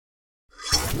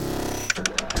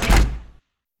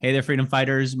Hey there, freedom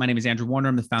fighters. My name is Andrew Warner.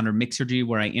 I'm the founder of Mixergy,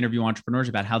 where I interview entrepreneurs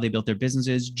about how they built their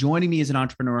businesses. Joining me is an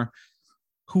entrepreneur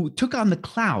who took on the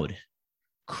cloud,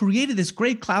 created this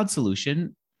great cloud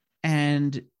solution,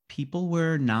 and people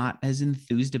were not as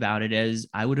enthused about it as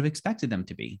I would have expected them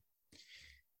to be.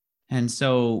 And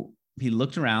so he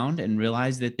looked around and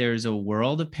realized that there's a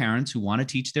world of parents who want to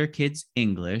teach their kids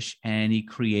English. And he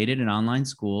created an online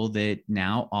school that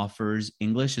now offers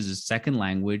English as a second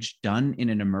language done in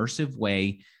an immersive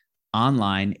way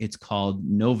online. It's called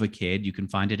NovaKid. You can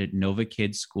find it at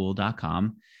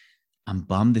novakidschool.com. I'm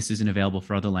bummed this isn't available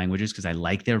for other languages because I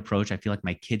like their approach. I feel like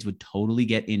my kids would totally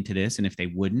get into this, and if they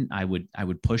wouldn't, I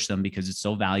would push them because it's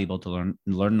so valuable to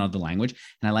learn another language.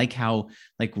 And I like how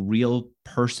like real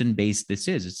person based this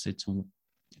is. It's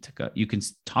like you can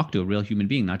talk to a real human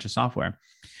being, not just software. All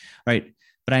right,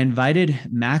 but I invited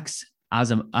Max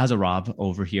Azarov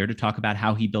over here to talk about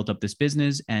how he built up this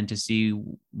business and to see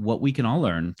what we can all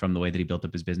learn from the way that he built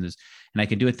up his business. And I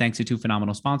can do it thanks to two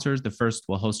phenomenal sponsors. The first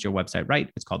will host your website right.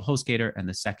 It's called HostGator. And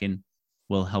the second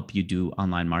will help you do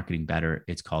online marketing better.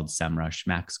 It's called SEMrush.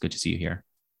 Max, good to see you here.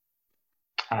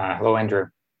 Hello, Andrew.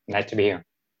 Nice to be here.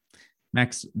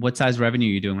 Max, what size revenue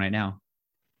are you doing right now?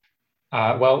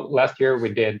 Well, last year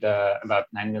we did about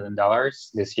 $9 million.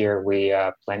 This year we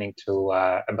are planning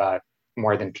to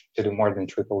do more than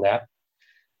triple that.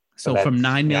 So from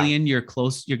 9 million, you're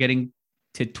getting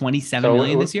to 27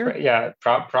 million this year? Yeah,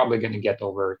 probably going to get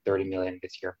over 30 million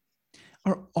this year.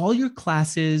 Are all your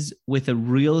classes with a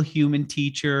real human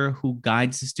teacher who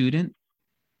guides the student?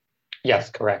 Yes,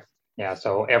 correct. Yeah,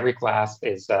 so every class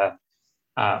is, it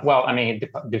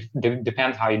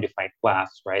depends how you define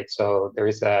class, right? So there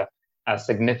is a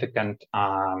significant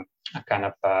kind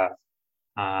of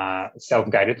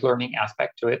self-guided learning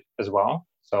aspect to it as well.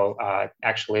 So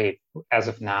actually, as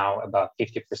of now, about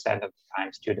 50% of the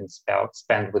time students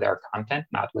spend with our content,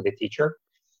 not with the teacher.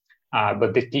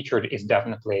 But the teacher is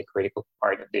definitely a critical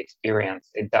part of the experience.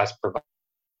 It does provide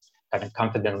kind of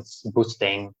confidence boost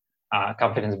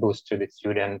to the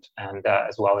student, and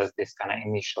as well as this kind of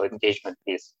initial engagement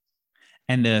piece.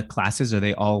 And the classes, are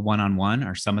they all one-on-one?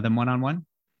 Are some of them one-on-one?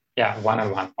 Yeah,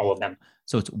 one-on-one, all of them.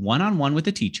 So it's one-on-one with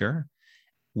the teacher,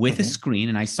 with a screen.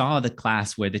 And I saw the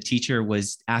class where the teacher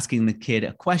was asking the kid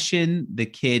a question, the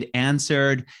kid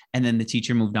answered, and then the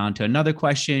teacher moved on to another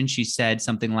question. She said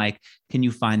something like, can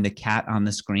you find the cat on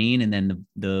the screen? And then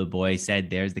the boy said,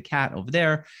 there's the cat over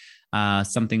there,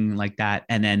 something like that.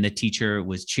 And then the teacher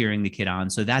was cheering the kid on.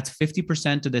 So that's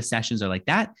 50% of the sessions are like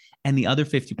that. And the other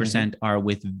 50% are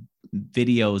with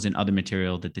videos and other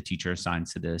material that the teacher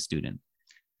assigns to the student.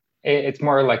 It's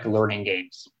more like learning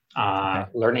games.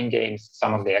 Learning games,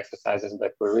 some of the exercises,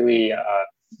 but we're really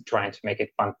trying to make it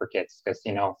fun for kids because,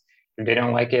 if they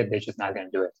don't like it, they're just not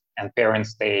going to do it. And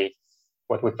parents,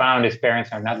 what we found is parents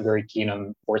are not very keen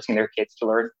on forcing their kids to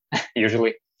learn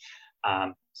usually.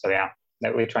 That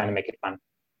we're trying to make it fun.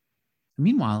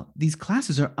 Meanwhile, these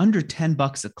classes are under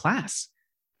 $10 a class.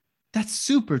 That's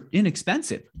super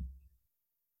inexpensive.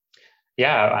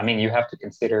 Yeah, I mean, you have to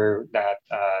consider that,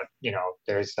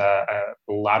 there's a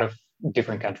lot of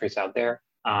different countries out there.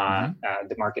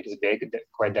 The market is big,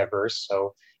 quite diverse.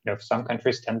 So, for some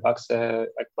countries, $10 a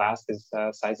class is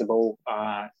a sizable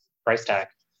price tag.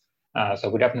 So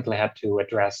we definitely have to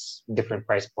address different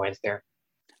price points there.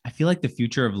 I feel like the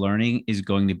future of learning is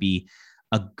going to be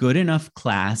a good enough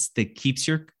class that keeps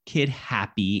your kid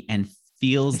happy and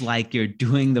feels like you're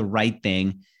doing the right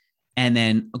thing. And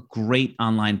then great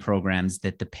online programs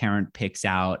that the parent picks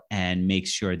out and makes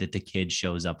sure that the kid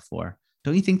shows up for.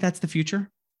 Don't you think that's the future?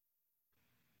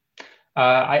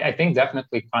 I think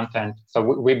definitely content. So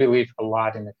we believe a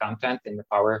lot in the content, in the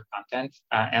power of content.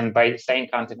 And by saying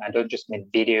content, I don't just mean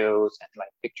videos and like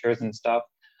pictures and stuff,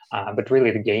 but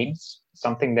really the games,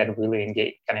 something that really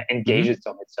engages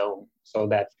on its own. So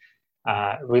that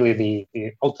really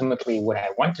the ultimately what I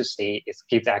want to see is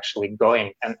kids actually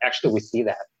going, and actually we see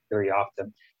that very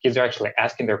often. Kids are actually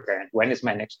asking their parent, when is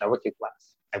my next NovaKid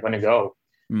class? I want to go.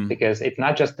 Because it's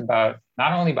not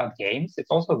only about games,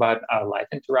 it's also about life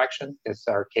interaction, because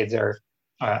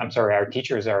our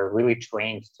teachers are really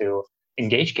trained to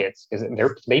engage kids because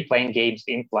they playing games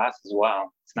in class as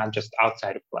well. It's not just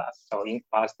outside of class. So in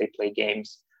class, they play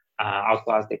games, out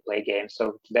class, they play games.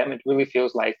 So to them, it really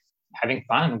feels like having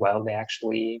fun while they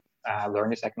actually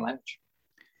learn a second language.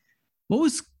 What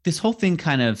was this whole thing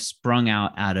kind of sprung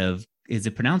out of, is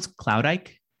it pronounced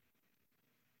Cloudike?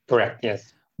 Correct,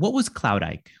 yes. What was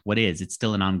Cloudike? What is? It's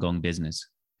still an ongoing business.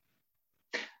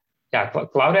 Yeah,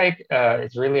 Cloudike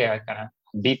is really a kind of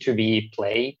B2B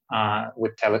play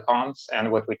with telecoms.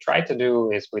 And what we try to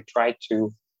do is we try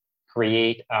to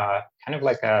create kind of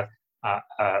like a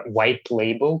white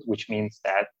labeled, which means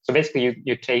that, so basically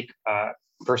you take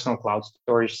personal cloud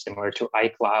storage similar to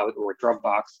iCloud or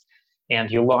Dropbox,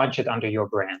 and you launch it under your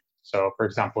brand. So for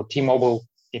example, T-Mobile,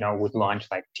 would launch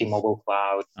like T-Mobile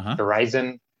Cloud.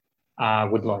 Verizon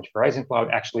would launch Verizon Cloud.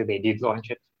 Actually, they did launch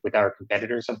it with our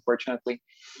competitors, unfortunately.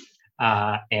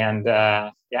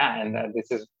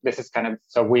 This is kind of,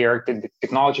 so we are the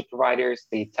technology providers,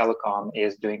 the telecom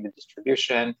is doing the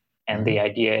distribution, and the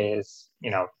idea is,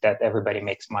 that everybody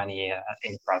makes money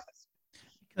in the process.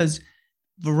 Because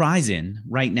Verizon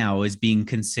right now is being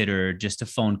considered just a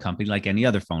phone company like any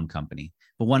other phone company.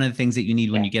 But one of the things that you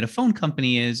need when you get a phone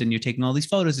company is, and you're taking all these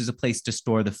photos, is a place to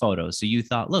store the photos. So you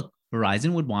thought, look,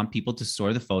 Verizon would want people to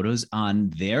store the photos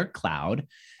on their cloud.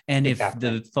 And if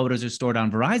the photos are stored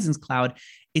on Verizon's cloud,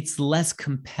 it's less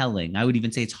compelling. I would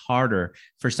even say it's harder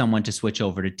for someone to switch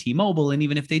over to T-Mobile. And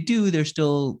even if they do, they're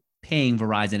still paying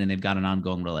Verizon and they've got an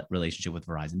ongoing relationship with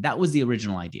Verizon. That was the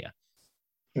original idea.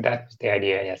 That was the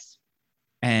idea, yes.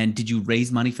 And did you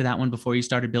raise money for that one before you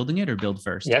started building it, or build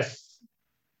first? Yes.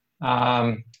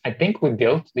 I think we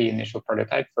built the initial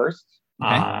prototype first,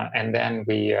 and then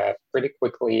we pretty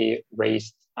quickly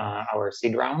raised our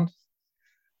seed round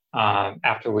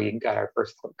after we got our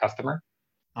first customer.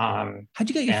 How'd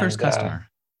you get your first customer?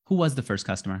 Who was the first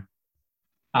customer?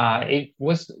 It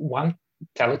was one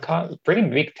pretty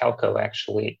big telco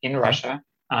actually in Russia,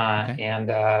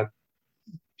 and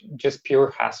just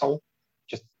pure hassle.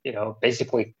 Just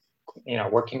basically,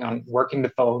 working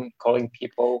the phone, calling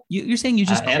people. You're saying you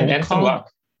just cold called,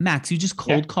 Max? You just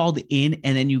cold called in,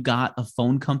 and then you got a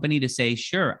phone company to say,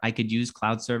 "Sure, I could use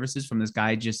cloud services from this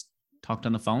guy." Just talked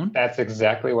on the phone. That's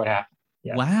exactly what happened.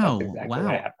 Yes, wow! That's exactly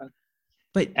what happened.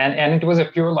 But and it was a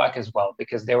pure luck as well,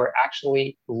 because they were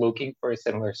actually looking for a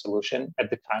similar solution at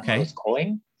the time I was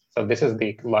calling. So this is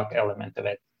the luck element of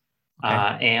it.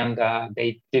 And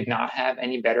they did not have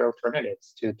any better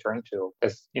alternatives to turn to,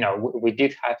 because we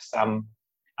did have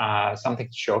something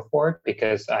to show for it,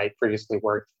 because I previously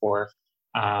worked for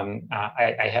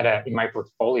I had in my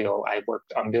portfolio, I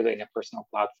worked on building a personal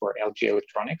cloud for LG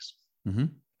Electronics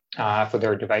for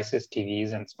their devices,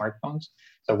 TVs and smartphones.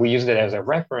 So we used it as a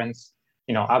reference.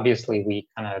 Obviously we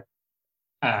kind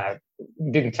of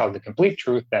didn't tell the complete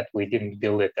truth that we didn't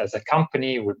build it as a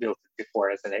company. We built it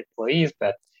before as an employees,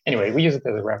 but anyway, we use it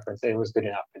as a reference. It was good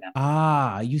enough for them.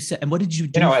 You said, and what did you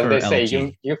do? As they LG?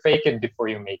 say, you fake it before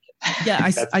you make it. Yeah,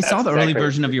 I saw the early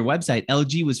version of your website.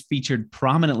 LG was featured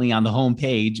prominently on the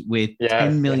homepage with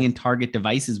 10 million target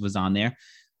devices was on there.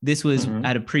 This was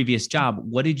at a previous job.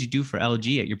 What did you do for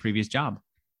LG at your previous job?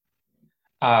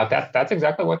 That's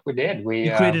exactly what we did.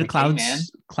 You created a cloud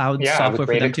software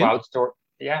for them too?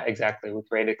 Yeah, exactly. We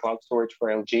created cloud storage for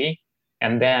LG.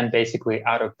 And then basically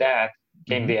out of that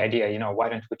came the idea, why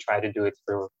don't we try to do it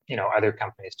for, other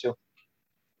companies too?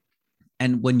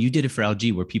 And when you did it for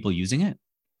LG, were people using it?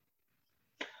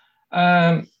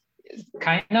 Kind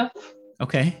of.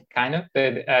 Okay. Kind of,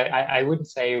 but I wouldn't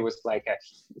say it was like a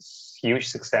huge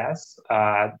success.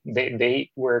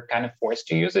 They were kind of forced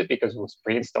to use it because it was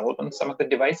pre-installed on some of the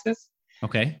devices.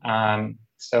 Okay. I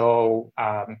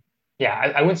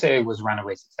wouldn't say it was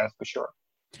runaway success for sure.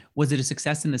 Was it a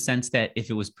success in the sense that if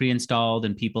it was pre-installed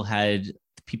and people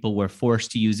were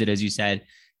forced to use it, as you said,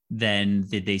 then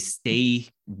did they stay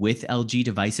with LG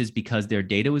devices because their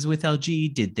data was with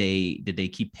LG? Did they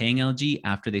keep paying LG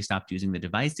after they stopped using the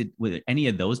device? Were any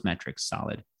of those metrics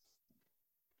solid?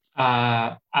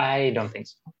 I don't think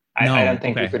so. I don't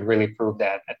think we could really prove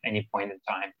that at any point in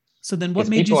time. So then what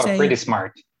made you say... People are pretty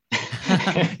smart.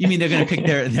 You mean they're going to pick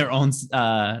their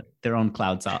own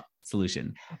cloud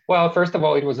solution? Well, first of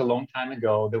all, it was a long time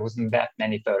ago. There wasn't that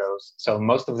many photos. So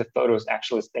most of the photos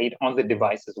actually stayed on the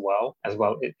device as well as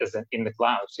in the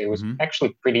cloud. So it was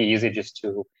actually pretty easy just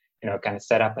to, kind of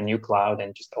set up a new cloud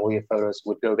and just all your photos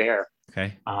would go there.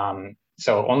 Okay.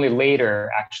 So only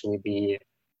later, actually,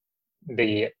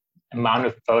 the amount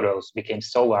of photos became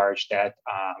so large that,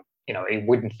 it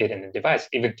wouldn't fit in the device.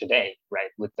 Even today, right?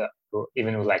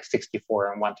 Even with like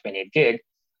 64 and 128 gig,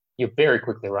 you very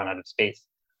quickly run out of space.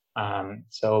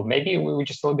 So maybe we were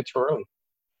just a little bit too early.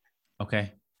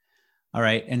 Okay. All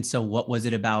right. And so what was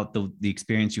it about the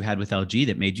experience you had with LG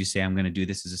that made you say, I'm going to do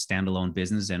this as a standalone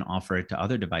business and offer it to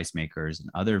other device makers and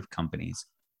other companies?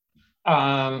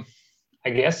 I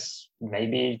guess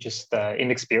maybe just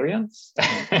inexperience.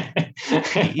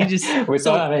 You just if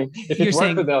it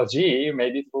worked with LG,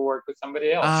 maybe it will work with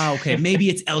somebody else. Okay. Maybe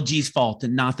it's LG's fault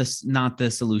and not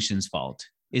the solution's fault.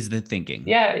 Is the thinking?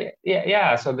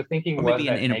 Yeah. So the thinking was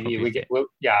that maybe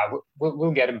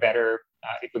we'll get a better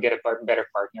if we get a better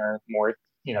partner, more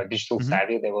digital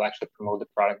savvy, they will actually promote the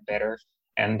product better.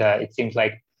 And it seems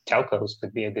like telcos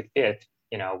could be a good fit,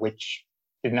 which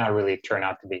did not really turn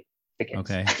out to be the case.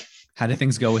 Okay. How did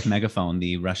things go with Megaphone,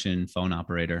 the Russian phone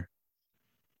operator?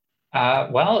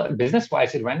 Well,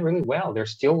 business-wise, it went really well. They're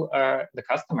still the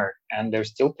customer, and they're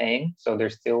still paying. So they're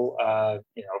still,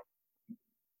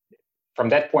 from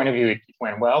that point of view, it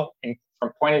went well. And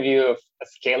from point of view of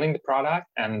scaling the product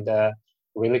and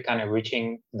really kind of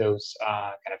reaching those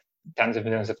kind of tens of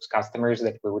millions of customers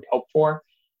that we would hope for,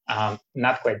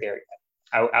 not quite there yet.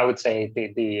 I would say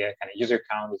the kind of user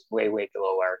count is way, way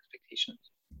below our expectations.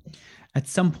 At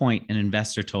some point, an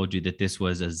investor told you that this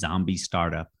was a zombie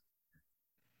startup.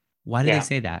 Why did they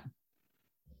say that?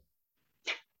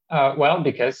 Well,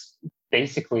 because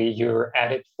basically you're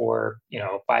at it for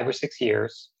 5 or 6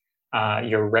 years.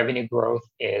 Your revenue growth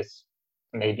is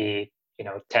maybe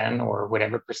 10 or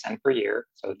whatever % per year.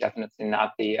 So definitely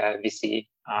not the VC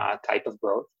type of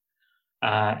growth.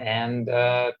 And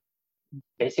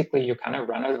basically you kind of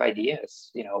run out of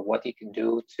ideas, what you can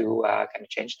do to kind of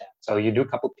change that. So you do a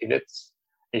couple pivots,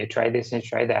 you try this and you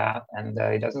try that, and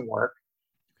it doesn't work.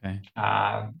 Okay.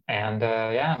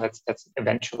 That's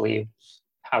eventually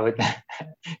how it,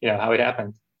 how it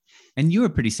happened. And you were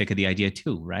pretty sick of the idea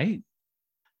too, right?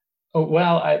 Oh,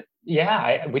 well,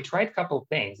 we tried a couple of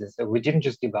things. And so we didn't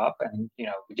just give up, and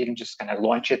we didn't just kind of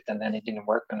launch it and then it didn't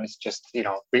work. And it's just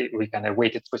we kind of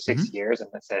waited for 6 years and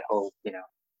then said, oh,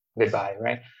 goodbye,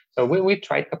 right? So we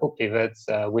tried a couple of pivots.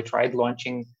 We tried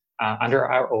launching under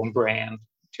our own brand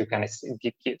to kind of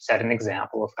set an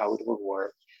example of how it would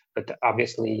work. But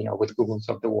obviously, with Googles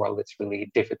of the world, it's really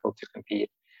difficult to compete.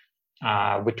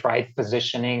 We tried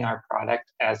positioning our product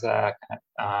as a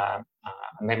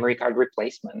memory card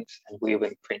replacement, and we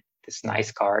would print these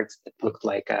nice cards that looked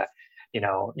like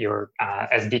your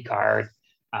SD card,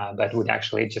 but would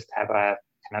actually just have a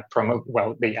kind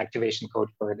of the activation code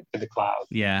for the cloud.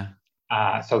 Yeah.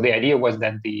 So the idea was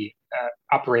that the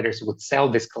operators would sell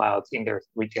these clouds in their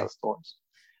retail stores,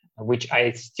 which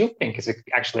I still think is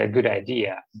actually a good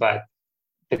idea, but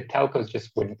the telcos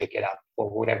just wouldn't pick it up for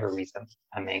whatever reason.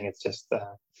 I mean, it's just...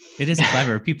 It is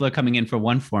clever. People are coming in for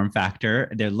one form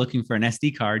factor. They're looking for an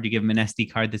SD card. You give them an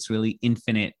SD card that's really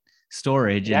infinite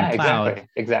storage in the cloud.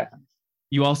 Exactly.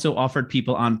 You also offered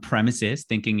people on premises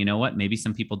thinking, you know what, maybe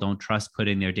some people don't trust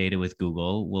putting their data with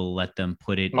Google. We'll let them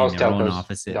put it in their own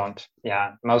offices.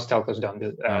 Most telcos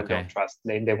don't trust.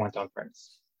 They want on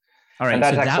premise. All right, and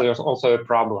that's actually also a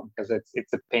problem because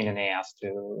it's a pain in the ass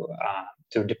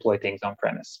to deploy things on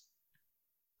premise.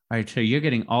 All right, so you're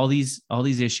getting all these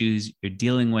issues. You're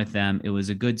dealing with them. It was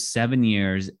a good 7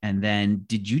 years, and then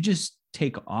did you just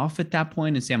take off at that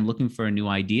point and say, "I'm looking for a new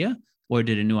idea," or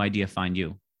did a new idea find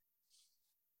you?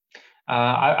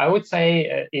 I would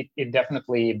say it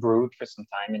definitely brewed for some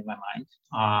time in my mind,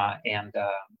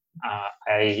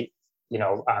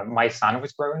 my son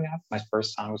was growing up. My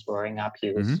first son was growing up.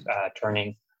 He was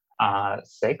turning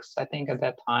 6, I think, at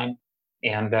that time.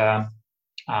 And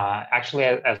actually,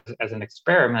 as an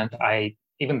experiment,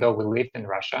 even though we lived in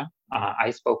Russia,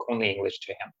 I spoke only English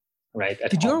to him. Right?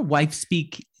 Did your wife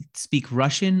speak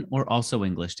Russian or also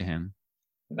English to him?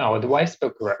 No, the wife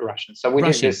spoke Russian. So we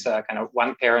did this kind of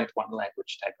one parent, one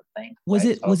language type of thing. Was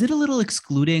it a little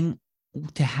excluding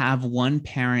to have one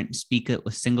parent speak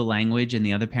a single language and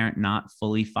the other parent not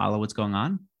fully follow what's going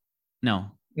on?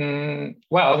 No.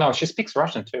 Well, no, she speaks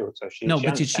Russian too. So she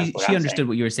understood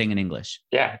what you were saying in English.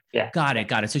 Yeah. Got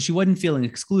it. So she wasn't feeling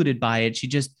excluded by it. She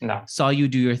just saw you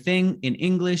do your thing in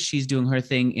English. She's doing her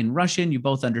thing in Russian. You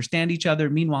both understand each other.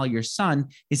 Meanwhile, your son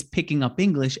is picking up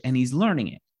English and he's learning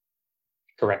it.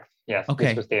 Correct. Yes. Okay.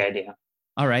 This was the idea.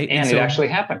 All right. And it actually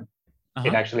happened.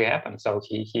 It actually happened. So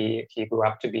he grew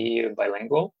up to be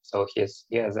bilingual. So he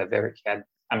still has a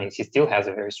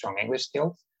very strong English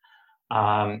skills.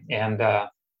 That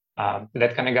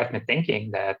kind of got me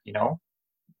thinking that,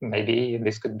 maybe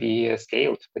this could be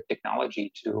scaled with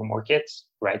technology to more kids,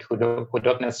 right? Who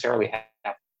don't necessarily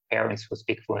have parents who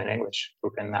speak fluent English,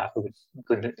 who can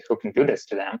do this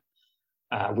to them,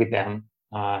 with them.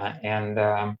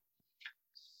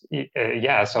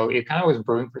 So it kind of was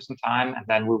brewing for some time. And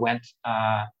then we went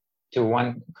to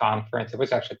one conference. It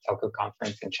was actually a telco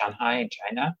conference in Shanghai in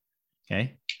China.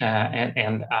 Okay.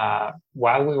 And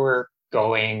while we were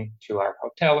going to our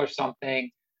hotel or something,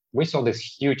 we saw this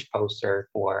huge poster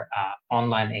for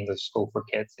online English school for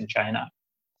kids in China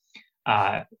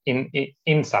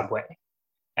in Subway.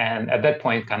 And at that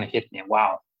point, it kind of hit me,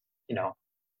 wow,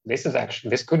 this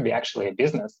could be actually a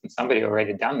business, and somebody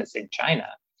already done this in China.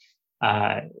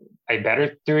 I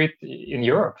better do it in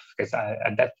Europe, because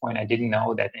at that point I didn't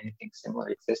know that anything similar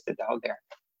existed out there.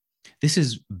 This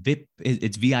is VIP.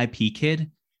 It's VIP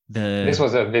Kid. This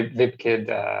was a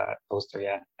VipKid poster,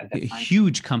 yeah, at A that time.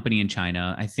 huge company in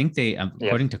China. I think they,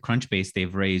 according Yes, to Crunchbase,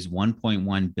 they've raised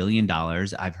 $1.1 billion.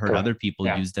 I've heard correct. other people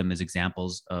Yeah, use them as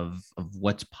examples of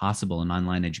what's possible in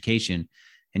online education.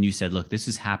 And you said, look, this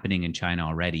is happening in China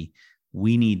already.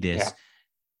 We need yeah, this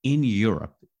in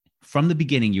Europe. From the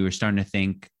beginning, you were starting to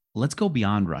think, let's go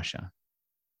beyond Russia.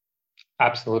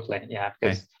 absolutely. Yeah, Okay.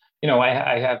 because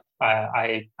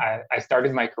I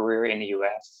started my career in the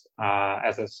US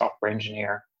as a software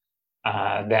engineer.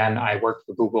 Then I worked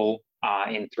for Google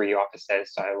in three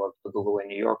offices. So I worked for Google in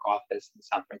New York office, in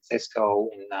San Francisco,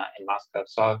 in Moscow.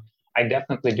 So I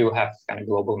definitely do have this kind of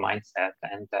global mindset,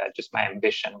 and just my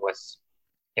ambition was,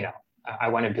 you know, I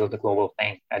want to build a global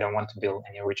thing. I don't want to build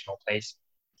any original place.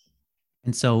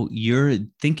 And so you're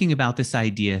thinking about this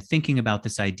idea,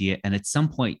 and at some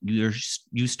point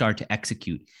you start to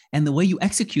execute. And the way you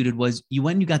executed was you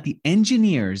went and you got the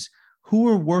engineers who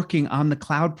were working on the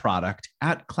cloud product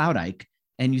at CloudIke,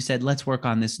 and you said, let's work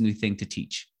on this new thing to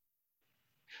teach.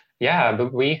 Yeah,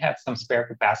 but we had some spare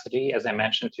capacity. As I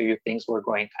mentioned to you, things were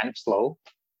going kind of slow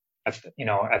at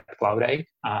CloudIke.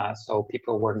 So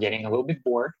people were getting a little bit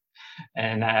bored.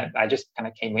 And I just kind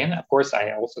of came in. Of course,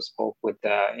 I also spoke with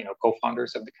the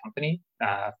co-founders of the company.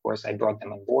 Of course, I brought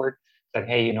them on board. Said,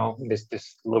 hey,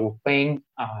 this little thing,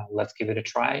 let's give it a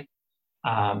try.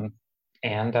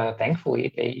 And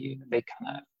thankfully, they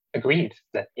kind of agreed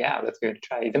that yeah, let's give it a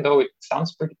try. Even though it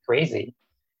sounds pretty crazy,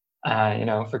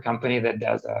 for a company that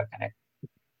does a kind of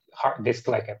this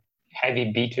like a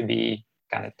heavy B2B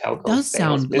kind of It telco does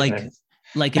sales sound business.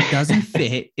 like it doesn't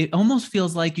fit. It almost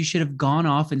feels like you should have gone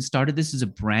off and started this as a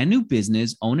brand new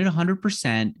business, own it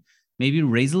 100%, maybe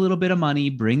raise a little bit of money,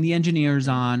 bring the engineers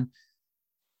on.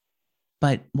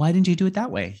 But why didn't you do it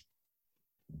that way?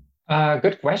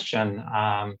 Good question.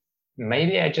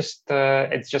 Maybe I just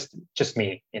it's just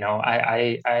me.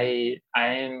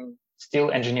 I'm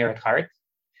still engineer at heart.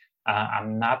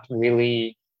 I'm not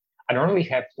really. I don't really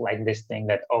have like this thing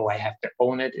that I have to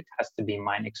own it. It has to be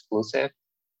mine exclusive.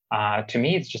 To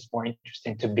me, it's just more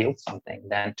interesting to build something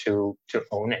than to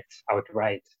own it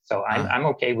outright. So Uh, I'm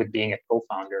okay with being a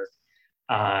co-founder.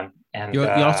 And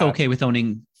you're also okay with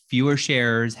owning fewer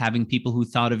shares, having people who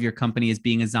thought of your company as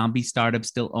being a zombie startup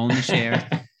still own the shares.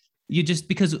 You just,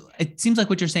 because it seems like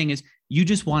what you're saying is you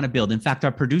just want to build. In fact,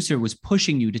 our producer was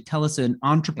pushing you to tell us an Mhm.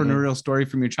 entrepreneurial story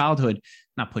from your childhood.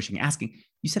 Not pushing, asking.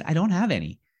 You said, I don't have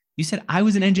any. You said, I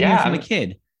was an engineer Yeah, from a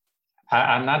kid.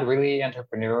 I'm not really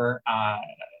entrepreneur.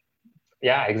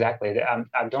 Yeah, exactly.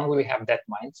 I don't really have that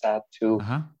mindset to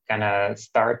Uh-huh. kind of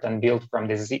start and build from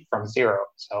zero.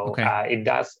 So Okay.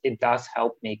 it does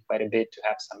help me quite a bit to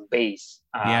have some base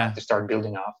Yeah. to start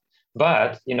building off.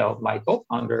 But my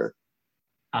co-founder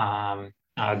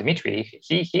Dmitry,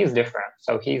 he is different.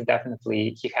 So he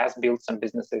has built some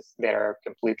businesses that were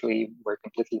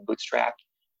completely bootstrapped.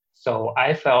 So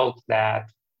I felt that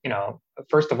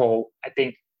first of all, I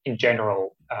think in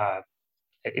general.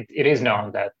 It is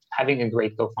known that having a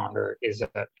great co-founder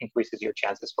increases your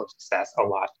chances for success a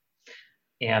lot.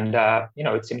 And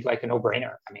it seemed like a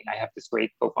no-brainer. I mean, I have this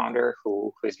great co-founder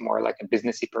who is more like a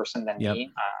businessy person than Yep.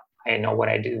 me. I know what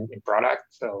I do in product,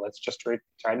 so let's just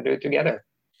try to do it together.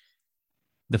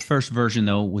 The first version,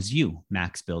 though, was you,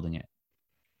 Max, building it.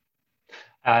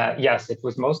 Yes, it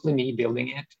was mostly me building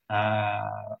it,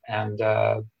 and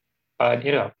but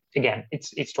again,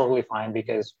 it's totally fine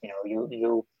because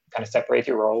you kind of separate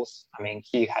your roles. I mean,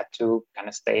 he had to kind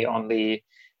of stay on the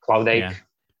CloudIke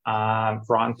Yeah.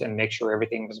 front and make sure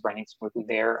everything was running smoothly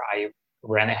there. I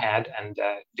ran ahead and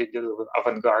did the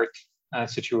avant-garde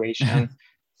situation.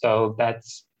 So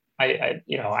that's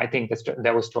I think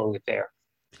that was totally fair.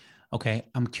 Okay.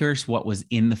 I'm curious what was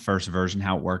in the first version,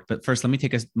 how it worked. But first, let me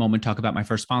take a moment to talk about my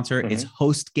first sponsor. It's Hmm.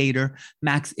 HostGator.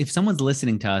 Max, if someone's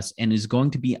listening to us and is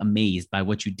going to be amazed by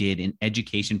what you did in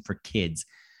education for kids,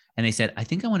 and they said, I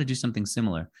think I want to do something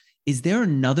similar, is there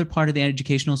another part of the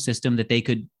educational system that they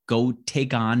could go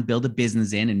take on, build a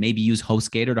business in, and maybe use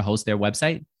HostGator to host their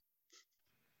website?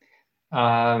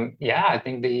 Yeah, I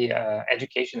think the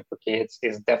education for kids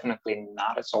is definitely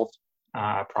not a solved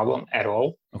problem at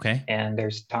all. Okay. And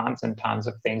there's tons and tons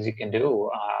of things you can do.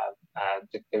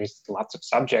 There's lots of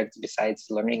subjects besides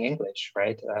learning English,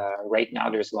 right? Right now,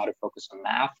 there's a lot of focus on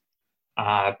math,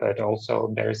 but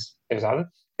also there's other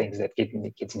things that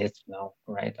kids need to know,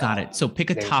 right? Got it. So pick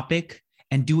a There's topic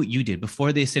and do what you did.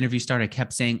 Before this interview started, I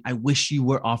kept saying, I wish you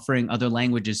were offering other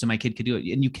languages so my kid could do it.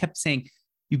 And you kept saying,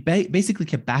 you basically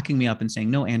kept backing me up and saying,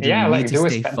 no, Andrew, Yeah, you need like to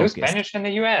stay do focused. Spanish in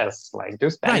the U.S. Like do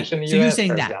Spanish Right. in the So you're U.S.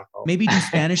 saying for that example. maybe do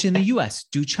Spanish in the US,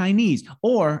 do Chinese,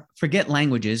 or forget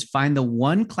languages, find the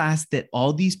one class that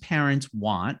all these parents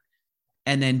want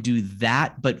and then do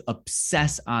that, but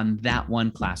obsess on that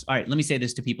one class. All right, let me say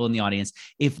this to people in the audience.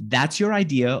 If that's your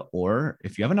idea, or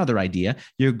if you have another idea,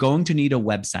 you're going to need a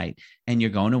website, and you're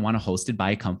going to want to host it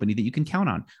by a company that you can count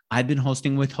on. I've been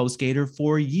hosting with HostGator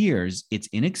for years. It's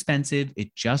inexpensive.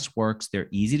 It just works. They're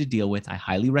easy to deal with. I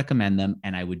highly recommend them,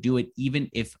 and I would do it even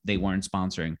if they weren't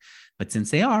sponsoring. But since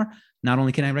they are, not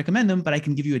only can I recommend them, but I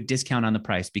can give you a discount on the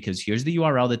price, because here's the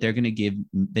URL that they're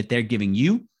giving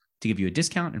you to give you a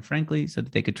discount, and frankly, so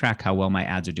that they could track how well my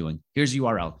ads are doing. Here's the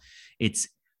URL. It's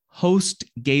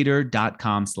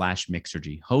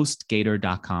hostgator.com/Mixergy.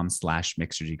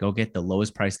 Hostgator.com/Mixergy. Go get the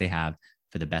lowest price they have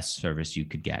for the best service you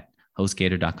could get.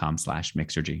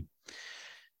 Hostgator.com/Mixergy.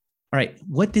 All right.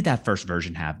 What did that first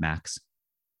version have, Max?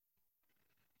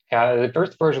 The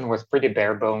first version was pretty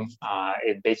bare bones.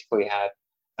 It basically had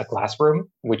a classroom,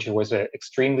 which was an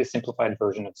extremely simplified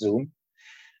version of Zoom.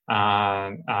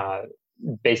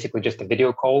 Basically just a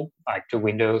video call, like two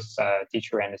windows,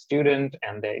 teacher and a student,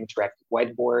 and the interactive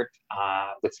whiteboard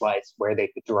with slides where they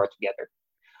could draw together.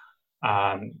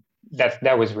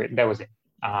 That was it. It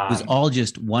was all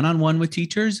just one-on-one with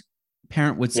teachers.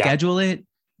 Parent would schedule it.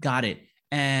 Got it.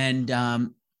 And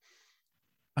all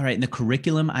right. And the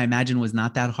curriculum, I imagine, was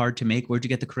not that hard to make. Where'd you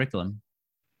get the curriculum?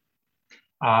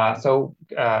 So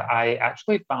I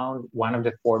actually found one of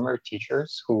the former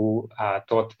teachers who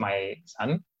taught my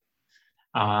son.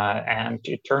 And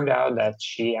it turned out that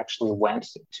she actually went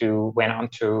on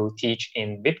to teach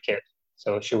in VipKit.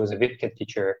 So she was a VipKit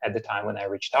teacher at the time when I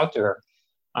reached out to her.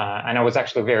 And I was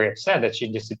actually very upset that she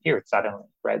disappeared suddenly,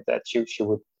 right? That she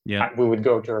would, we would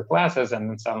go to her classes, and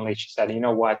then suddenly she said, you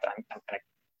know what,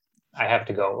 I have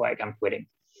to go, like I'm quitting.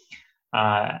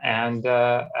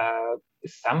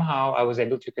 Somehow I was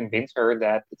able to convince her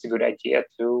that it's a good idea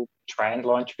to try and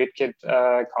launch VipKit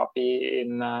copy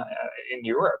in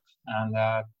Europe.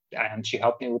 And she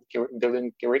helped me with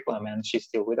building curriculum, and she's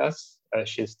still with us.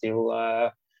 She's still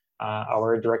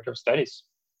our director of studies.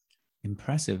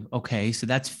 Impressive. Okay, so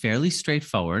that's fairly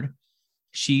straightforward.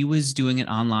 She was doing it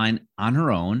online on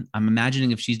her own. I'm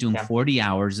imagining if she's doing 40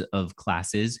 hours of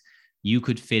classes, you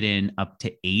could fit in up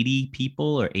to 80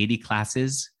 people or 80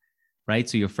 classes, right?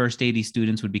 So your first 80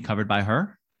 students would be covered by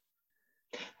her?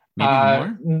 Maybe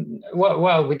more?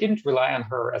 Well, we didn't rely on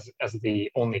her as the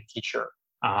only teacher.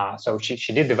 So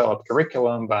she did develop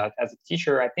curriculum, but as a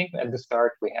teacher, I think at the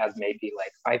start we had maybe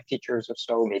like 5 teachers or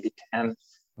so, maybe 10.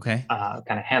 Okay.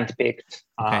 Kind of handpicked.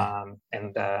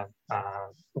 Okay.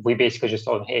 We basically just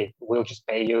told them, hey, we'll just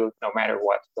pay you no matter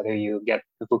what, whether you get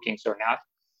the bookings or not,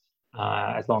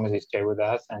 as long as you stay with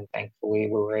us. And thankfully,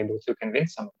 we were able to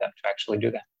convince some of them to actually do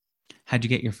that. How'd you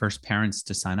get your first parents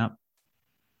to sign up?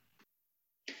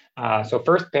 So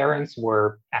first parents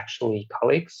were actually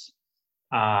colleagues.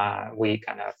 We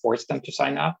kind of forced them to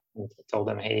sign up and told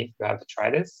them, hey, you have to try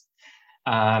this.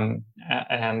 After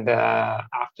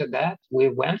that, we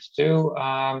went to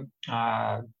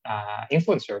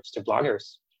influencers, to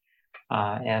bloggers.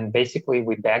 And basically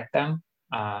we begged them,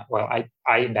 I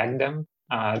begged them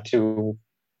to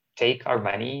take our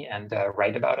money and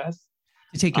write about us.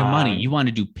 To take your money? You want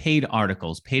to do paid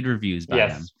articles, paid reviews by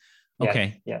them?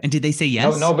 Okay. Yes. And did they say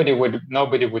yes? No, nobody would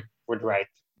write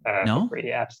no? for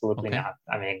free. Absolutely not.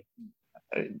 I mean,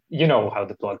 you know how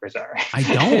the bloggers are. I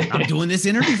don't. I'm doing this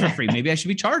interview for free. Maybe I should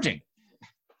be charging.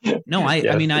 No, I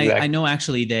mean, exactly. I know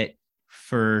actually that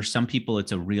for some people,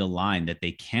 it's a real line that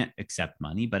they can't accept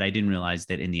money, but I didn't realize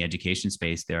that in the education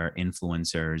space, there are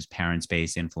influencers,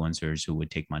 parent-based influencers who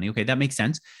would take money. Okay, that makes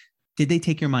sense. Did they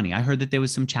take your money? I heard that there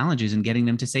was some challenges in getting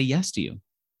them to say yes to you.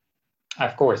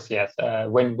 Of course, yes.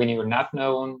 When you're not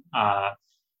known,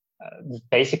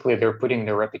 basically they're putting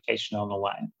their reputation on the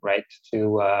line, right?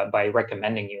 By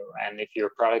recommending you. And if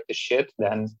your product is shit,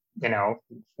 then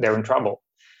they're in trouble.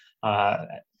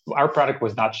 Our product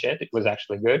was not shit; it was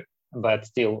actually good, but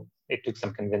still, it took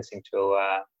some convincing to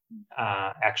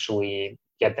actually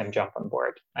get them jump on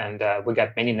board. And we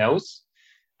got many no's,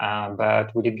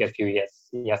 but we did get a few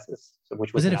yeses. So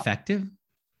which was it effective?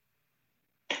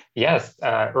 Yes,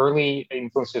 early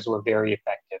influencers were very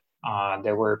effective.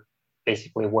 They were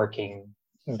basically working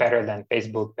better than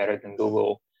Facebook, better than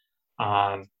Google,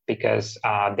 because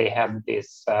they had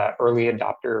this early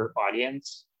adopter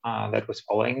audience that was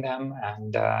following them,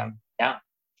 and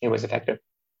it was effective.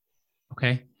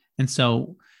 Okay, and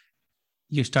so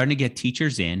you're starting to get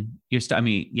teachers in.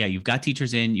 You've got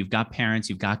teachers in, you've got parents,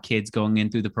 you've got kids going in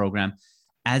through the program.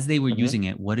 As they were using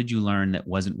it, what did you learn that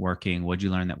wasn't working? What did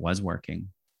you learn that was working?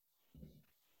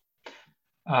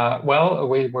 Well,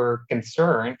 we were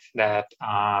concerned that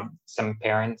some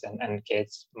parents and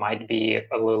kids might be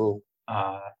a little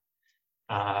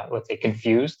let's say,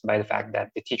 confused by the fact that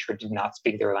the teacher did not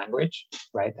speak their language,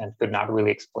 right, and could not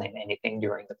really explain anything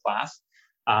during the class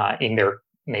in their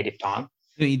native tongue.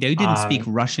 They didn't speak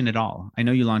Russian at all. I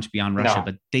know you launched Beyond Russia, No.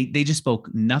 but they just spoke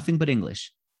nothing but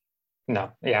English.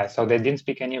 No, yeah. So they didn't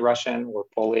speak any Russian or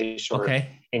Polish or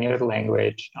any other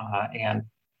language, and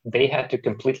they had to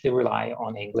completely rely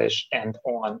on English and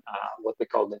on what we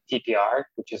call the TPR,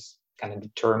 which is kind of the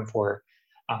term for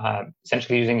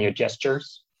essentially using your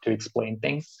gestures to explain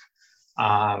things.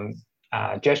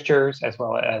 Gestures as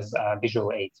well as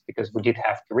visual aids, because we did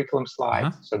have curriculum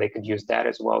slides, so they could use that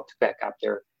as well to back up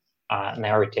their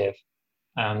narrative.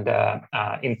 And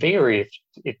in theory,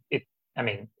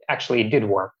 actually it did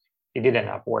work. It did end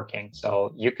up working.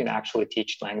 So you can actually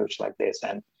teach language like this.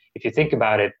 And if you think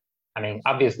about it, I mean,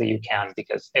 obviously you can,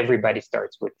 because everybody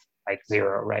starts with like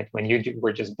zero, right? When you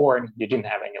were just born, you didn't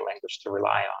have any language to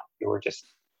rely on. You were just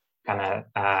kind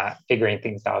of figuring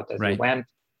things out as you went.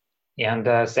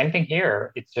 And same thing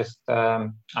here. It's just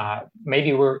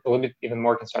maybe we're a little bit even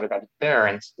more concerned about the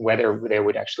parents, whether they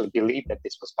would actually believe that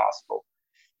this was possible.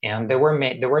 And there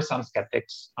were some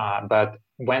skeptics, but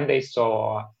when they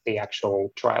saw the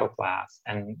actual trial class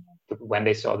and when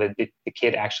they saw that the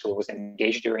kid actually was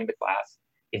engaged during the class,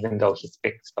 even though he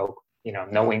spoke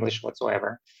no English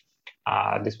whatsoever,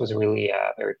 this was really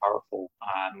a very powerful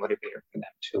motivator for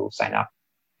them to sign up.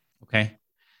 Okay.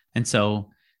 And so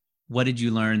what did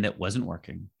you learn that wasn't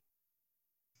working?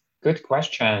 Good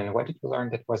question. What did you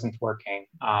learn that wasn't working?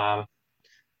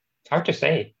 It's hard to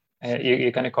say.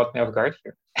 You're going to caught me off guard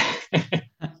here.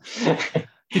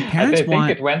 I think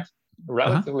it went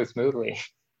relatively smoothly.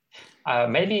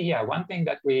 Maybe, one thing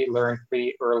that we learned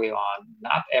pretty early on,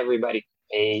 not everybody can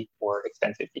pay for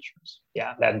expensive teachers.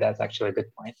 Yeah, that's actually a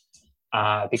good point.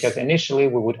 Because initially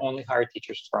we would only hire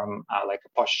teachers from like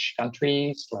posh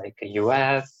countries like the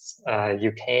US,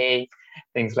 UK,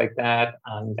 things like that.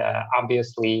 And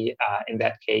obviously in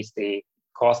that case, the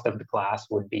cost of the class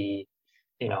would be,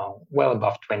 well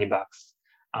above $20.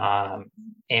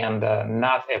 And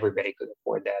not everybody could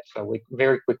afford that. So we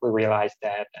very quickly realized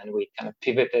that, and we kind of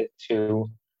pivoted to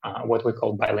what we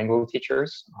call bilingual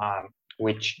teachers,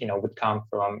 which, would come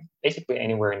from basically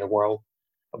anywhere in the world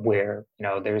where,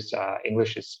 there's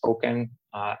English is spoken,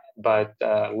 but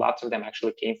lots of them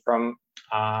actually came from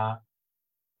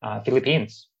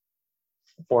Philippines,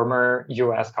 former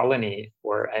US colony,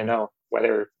 or I don't know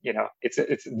whether, it's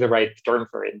the right term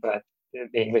for it, but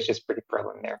the English is pretty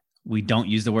prevalent there. We don't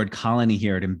use the word colony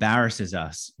here. It embarrasses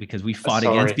us because we fought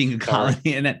against being a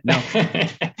colony. And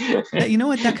you know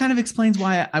what? That kind of explains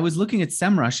why I was looking at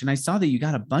SEMrush and I saw that you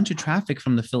got a bunch of traffic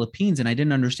from the Philippines, and I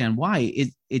didn't understand why.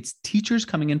 It's teachers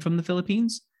coming in from the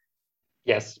Philippines?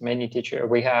 Yes, many teachers.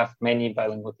 We have many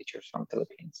bilingual teachers from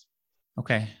Philippines.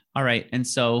 Okay. All right. And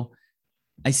so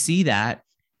I see that.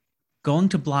 Going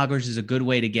to Bloggers is a good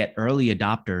way to get early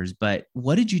adopters, but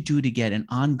what did you do to get an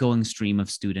ongoing stream of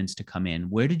students to come in?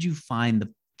 Where did you find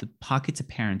the pockets of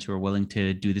parents who are willing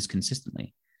to do this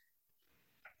consistently?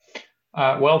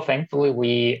 Well,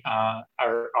 thankfully,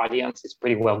 our audience is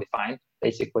pretty well defined.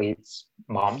 Basically, it's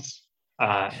moms,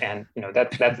 and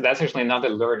that's actually another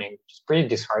learning, which is pretty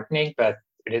disheartening, but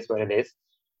it is what it is.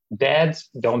 Dads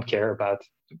don't care about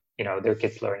their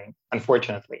kids learning,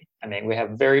 unfortunately. I mean, we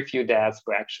have very few dads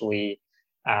who actually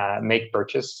make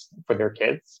purchase for their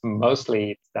kids.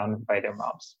 Mostly it's done by their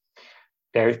moms.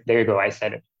 There you go. I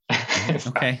said it.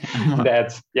 Okay.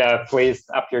 Dads, please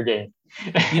up your game.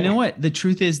 You know what? The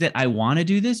truth is that I want to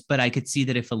do this, but I could see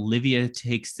that if Olivia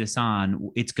takes this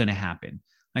on, it's going to happen.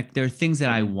 Like, there are things that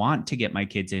I want to get my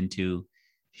kids into.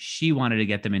 She wanted to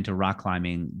get them into rock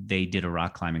climbing. They did a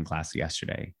rock climbing class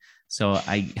yesterday. So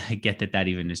I get that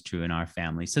even is true in our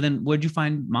family. So then where'd you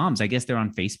find moms? I guess they're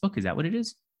on Facebook. Is that what it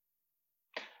is?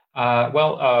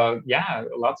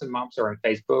 Lots of moms are on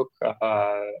Facebook,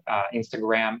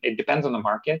 Instagram. It depends on the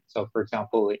market. So for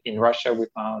example, in Russia, we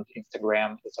found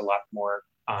Instagram is a lot more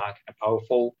kind of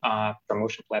powerful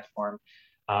promotion platform.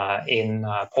 In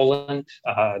Poland,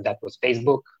 that was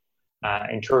Facebook.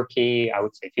 In Turkey, I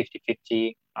would say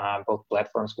 50-50. Both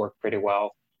platforms work pretty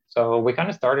well. So we kind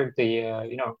of started the,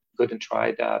 good and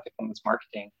tried performance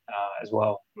marketing as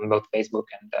well on both Facebook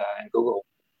and Google.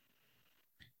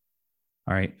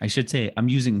 All right. I should say I'm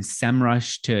using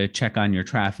SEMrush to check on your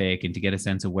traffic and to get a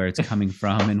sense of where it's coming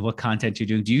from and what content you're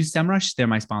doing. Do you use SEMrush? They're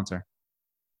my sponsor.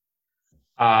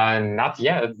 Not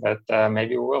yet, but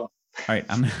maybe we will. All right.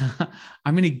 I'm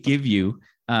going to give you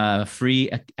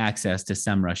free access to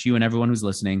SEMrush, you and everyone who's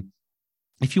listening.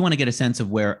 If you want to get a sense of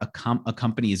where a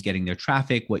company is getting their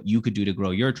traffic, what you could do to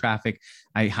grow your traffic,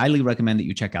 I highly recommend that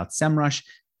you check out SEMrush.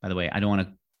 By the way, I don't want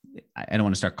to I don't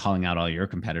want to start calling out all your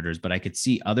competitors, but I could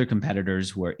see other competitors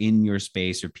who are in your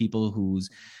space or people whose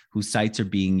sites are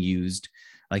being used.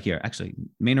 Like here, actually,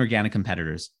 main organic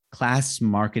competitors: Class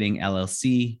Marketing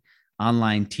LLC,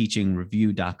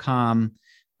 OnlineTeachingReview.com.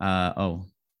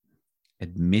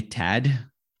 Admitad.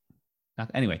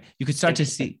 Anyway, you could start to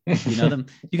see, you know them.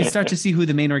 You can start to see who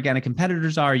the main organic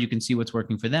competitors are. You can see what's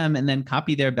working for them, and then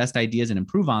copy their best ideas and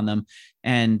improve on them,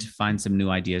 and find some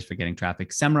new ideas for getting traffic.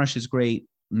 SEMrush is great.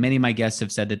 Many of my guests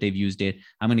have said that they've used it.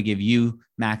 I'm going to give you,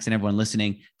 Max, and everyone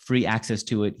listening, free access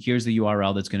to it. Here's the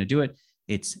URL that's going to do it.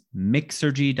 It's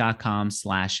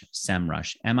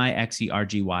mixergy.com/SEMrush,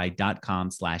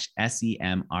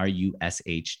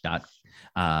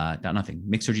 mixergy.com/SEMRUSH nothing,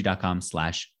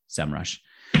 mixergy.com/SEMrush.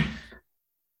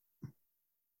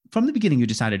 From the beginning, you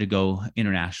decided to go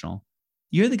international.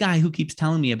 You're the guy who keeps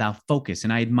telling me about focus,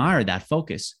 and I admire that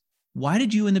focus. Why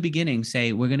did you in the beginning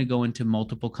say we're going to go into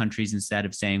multiple countries instead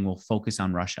of saying we'll focus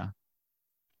on Russia?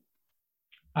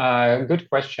 Good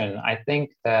question. I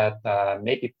think that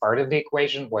maybe part of the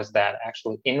equation was that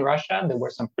actually in Russia, there were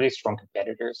some pretty strong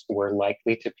competitors who were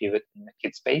likely to pivot in the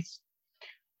kid space.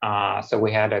 So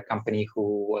we had a company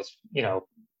who was,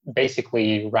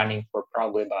 basically running for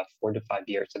probably about 4 to 5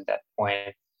 years at that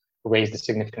point, raised a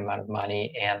significant amount of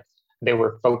money, and they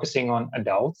were focusing on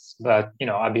adults. But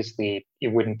obviously, it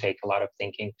wouldn't take a lot of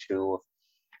thinking to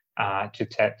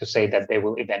say that they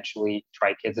will eventually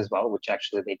try kids as well, which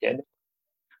actually they did.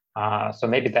 So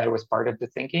maybe that was part of the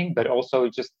thinking, but also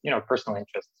just personal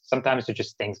interest. Sometimes you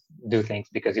just do things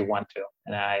because you want to,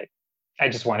 and I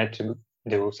just wanted to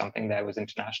do something that was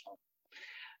international,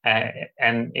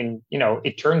 and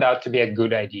it turned out to be a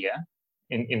good idea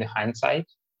in hindsight.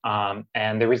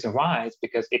 And the reason why is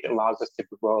because it allows us to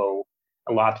grow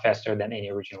a lot faster than any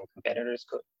original competitors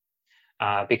could.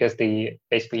 Because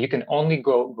basically you can only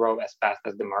grow as fast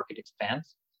as the market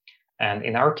expands. And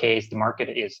in our case, the market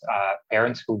is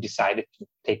parents who decided to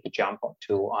take the jump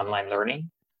to online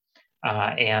learning.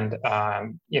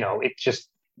 It just,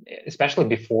 especially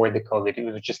before the COVID, it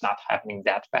was just not happening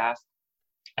that fast.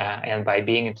 And by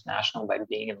being international, by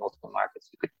being in multiple markets,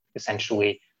 you could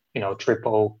essentially,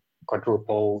 triple,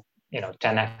 quadruple,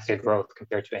 10x your growth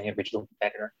compared to any original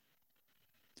competitor.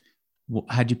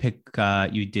 How'd you pick?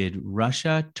 You did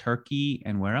Russia, Turkey,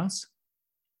 and where else?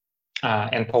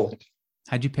 And Poland.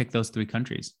 How'd you pick those 3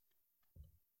 countries?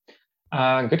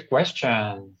 Good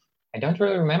question. I don't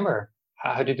really remember.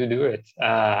 How did you do it?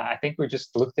 I think we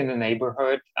just looked in the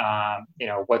neighborhood,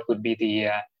 what would be the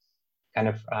kind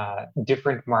of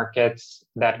different markets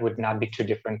that would not be too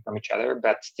different from each other,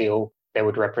 but still they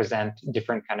would represent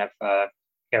different kind of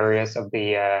areas of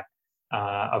the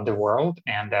world.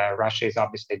 And Russia is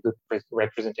obviously a good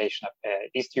representation of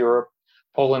East Europe.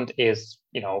 Poland is,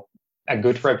 a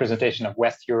good representation of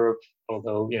West Europe,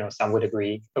 although some would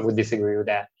disagree with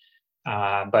that.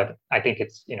 But I think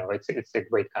it's a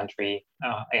great country,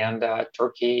 and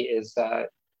Turkey is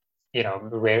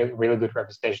really good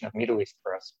representation of Middle East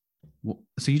for us.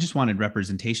 So you just wanted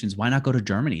representations. Why not go to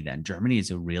Germany then? Germany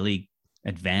is a really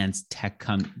advanced tech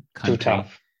country. Too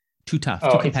tough. Too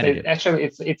competitive.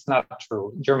 It's not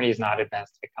true. Germany is not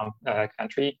advanced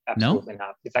country. Absolutely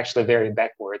not. It's actually very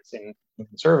backwards in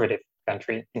conservative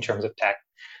country in terms of tech.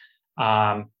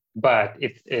 But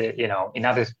it's in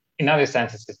other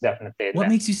senses, it's definitely advanced. What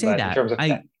makes you say that? In terms of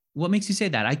tech, what makes you say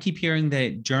that? I keep hearing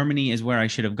that Germany is where I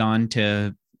should have gone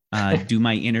to do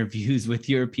my interviews with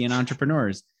European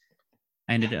entrepreneurs.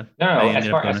 As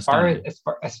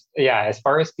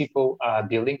far as people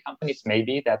building companies,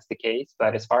 maybe that's the case.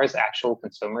 But as far as actual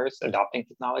consumers adopting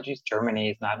technologies,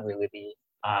 Germany is not really the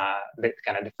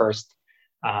kind of the first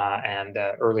and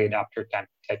early adopter type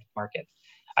of market.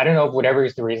 I don't know, whatever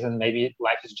is the reason. Maybe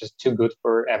life is just too good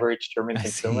for average German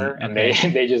consumer, and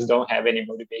they just don't have any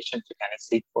motivation to kind of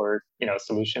seek for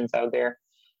solutions out there.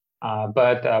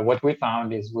 But what we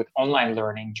found is with online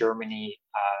learning, Germany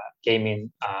came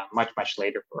in much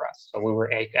later for us. So we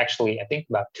were actually, I think,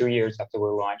 about 2 years after we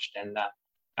launched in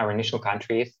our initial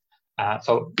countries.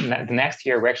 So the next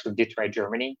year we actually did try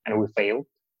Germany, and we failed.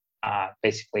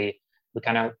 Basically, we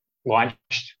kind of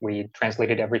launched, we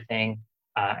translated everything,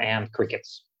 and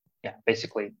crickets. Yeah,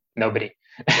 basically nobody.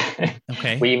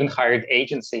 Okay. We even hired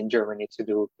agency in Germany to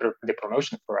do the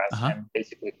promotion for us, and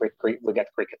basically we got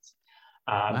crickets.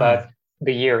 Wow. But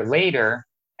the year later,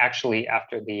 actually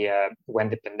after when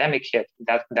the pandemic hit,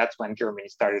 that's when Germany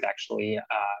started actually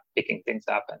picking things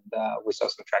up, and we saw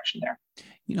some traction there.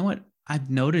 You know what?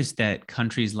 I've noticed that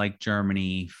countries like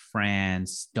Germany,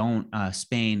 France,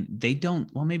 Spain, they don't,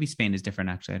 well, maybe Spain is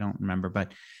different actually, I don't remember,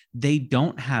 but they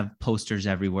don't have posters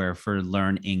everywhere for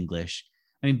Learn English.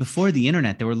 I mean, before the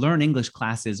internet, there were learn English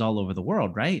classes all over the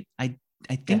world, right? I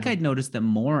think I'd noticed them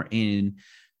more in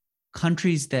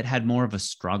countries that had more of a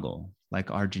struggle,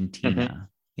 like Argentina,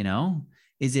 you know?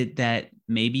 Is it that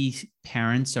maybe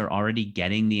parents are already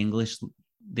getting the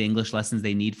English lessons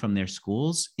they need from their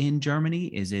schools in Germany?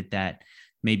 Is it that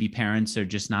maybe parents are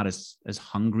just not as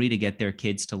hungry to get their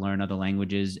kids to learn other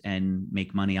languages and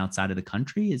make money outside of the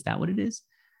country? Is that what it is?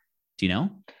 Do you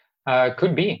know?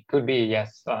 Could be,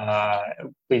 yes.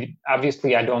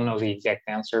 Obviously, I don't know the exact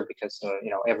answer because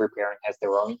every parent has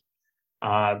their own.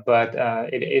 But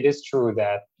it is true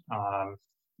that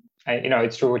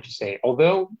it's true what you say.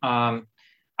 Although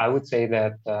I would say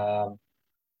that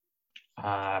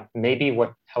maybe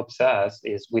what helps us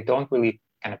is we don't really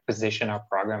kind of position our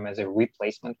program as a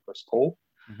replacement for school.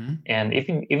 Mm-hmm. And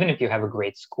even if you have a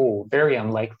great school, very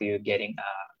unlikely you're getting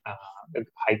a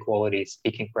high quality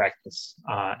speaking practice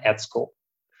at school,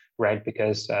 right?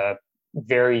 Because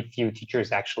very few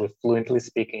teachers actually fluently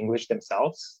speak English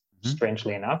themselves,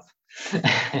 strangely enough.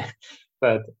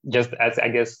 But just as I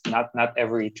guess not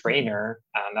every trainer,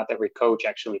 not every coach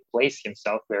actually plays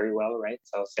himself very well, right?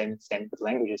 So same with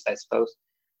languages, I suppose.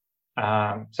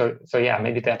 So yeah,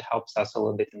 maybe that helps us a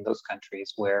little bit in those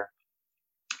countries where.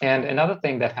 And another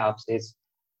thing that helps is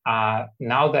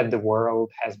now that the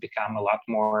world has become a lot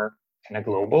more kind of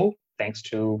global, thanks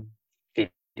to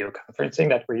video conferencing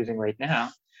that we're using right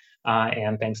now,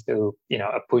 and thanks to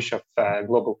a push of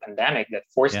global pandemic that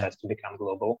forced us to become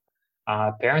global.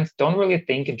 Parents don't really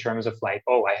think in terms of like,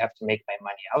 oh, I have to make my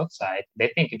money outside.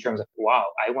 They think in terms of, wow,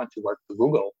 I want to work for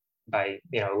Google I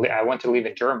want to live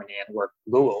in Germany and work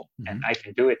for Google, and I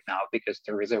can do it now because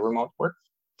there is a remote work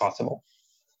possible.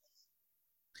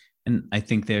 And I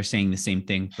think they're saying the same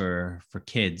thing for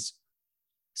kids.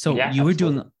 So yeah, you were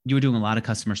doing a lot of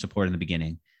customer support in the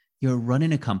beginning. You're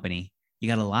running a company. You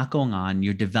got a lot going on.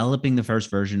 You're developing the first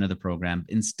version of the program,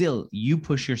 and still you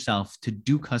push yourself to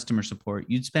do customer support.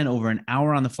 You'd spend over an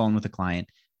hour on the phone with a client.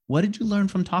 What did you learn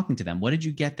from talking to them? What did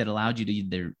you get that allowed you to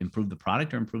either improve the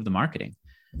product or improve the marketing?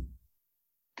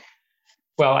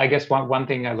 Well, I guess one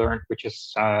thing I learned, which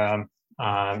is I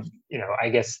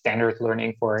guess standard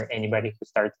learning for anybody who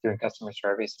starts doing customer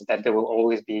service, is that there will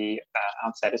always be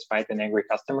unsatisfied and angry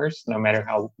customers, no matter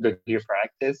how good your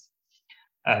product is.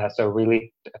 So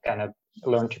really kind of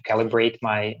learn to calibrate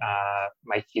my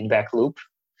my feedback loop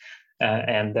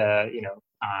and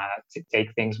to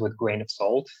take things with grain of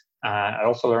salt. I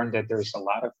also learned that there's a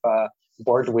lot of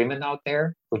bored women out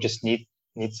there who just need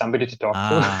somebody to talk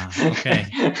to. Okay.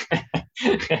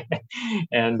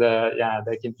 And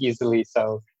they can easily.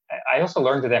 So I also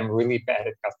learned that I'm really bad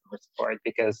at customer support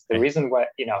because the reason why,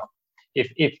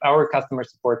 if our customer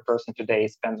support person today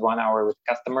spends 1 hour with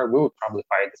customer, we would probably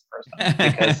fire this person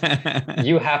because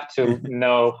you have to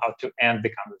know how to end the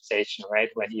conversation, right?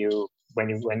 When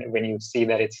you see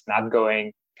that it's not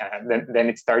going, then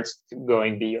it starts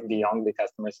going beyond the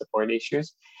customer support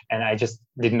issues, and I just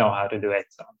didn't know how to do it.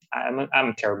 So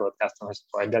I'm terrible at customer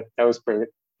support. That was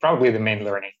probably the main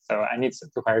learning. So I need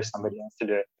to hire somebody else to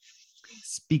do it.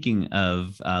 Speaking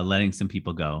of letting some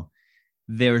people go,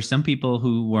 there were some people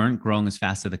who weren't growing as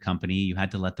fast as the company. You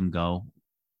had to let them go.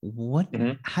 What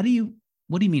do you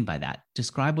mean by that?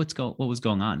 Describe what was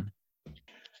going on.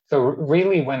 So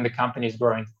really, when the company is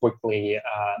growing quickly,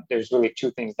 there's really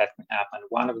two things that can happen.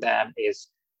 One of them is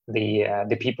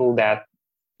the people that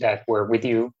were with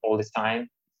you all this time,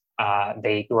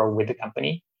 they grow with the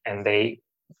company and they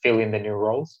fill in the new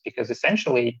roles. Because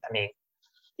essentially, I mean,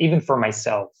 even for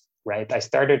myself, right? I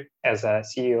started as a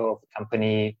CEO of a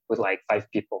company with like 5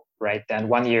 people, right? Then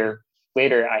 1 year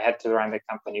later, I had to run the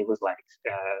company with like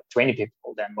 20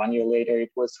 people. Then 1 year later,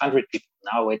 it was 100 people.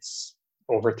 Now it's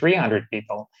over 300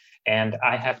 people. And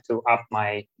I have to up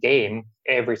my game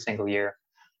every single year.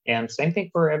 And same thing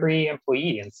for every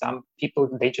employee. And some people,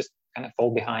 they just kind of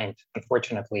fall behind,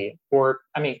 unfortunately. Or,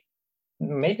 I mean,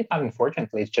 maybe not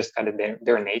unfortunately, it's just kind of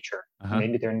their nature.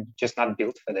 Maybe they're just not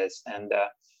built for this. And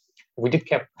we did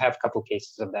have a couple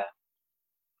cases of that.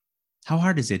 How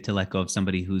hard is it to let go of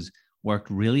somebody who's worked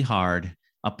really hard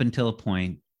up until a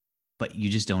point, but you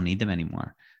just don't need them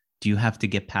anymore? Do you have to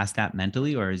get past that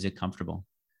mentally, or is it comfortable?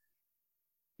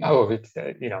 Oh, it's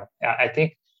I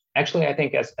think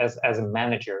as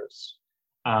managers,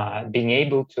 being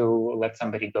able to let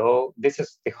somebody go, this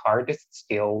is the hardest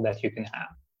skill that you can have.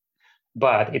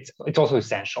 But it's also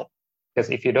essential, because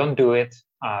if you don't do it,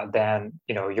 then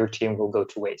your team will go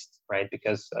to waste, right?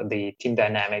 Because the team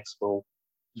dynamics will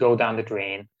go down the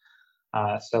drain.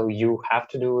 So you have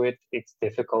to do it. It's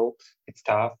difficult, it's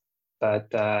tough, but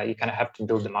you kind of have to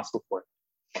build the muscle for it.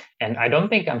 And I don't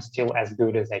think I'm still as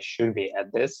good as I should be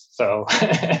at this. So,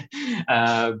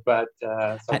 so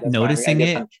that's Noticing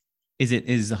it,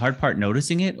 is the hard part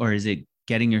noticing it, or is it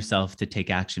getting yourself to take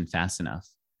action fast enough?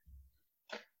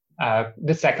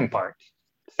 The second part.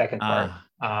 When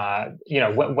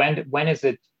is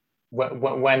it?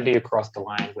 When do you cross the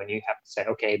line? When you have to say,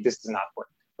 okay, this does not work,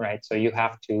 right? So you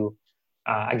have to.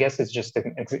 I guess it's just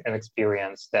an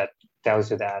experience that tells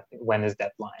you that when is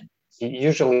that line. So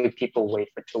usually people wait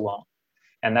for too long,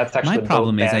 and that's actually my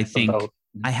problem. Is I think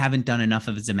I haven't done enough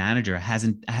as a manager. I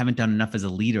haven't done enough as a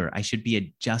leader. I should be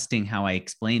adjusting how I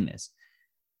explain this.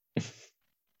 Do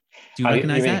you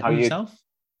recognize that yourself?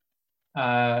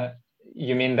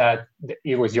 You mean that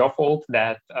it was your fault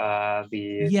that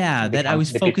that I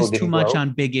was focused too much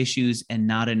on big issues and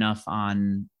not enough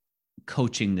on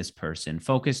coaching this person,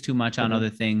 focused too much on other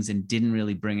things and didn't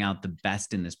really bring out the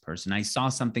best in this person. I saw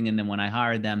something in them when I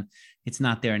hired them. It's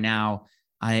not there now.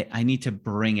 I need to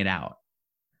bring it out.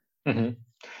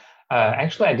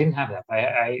 Actually, I didn't have that.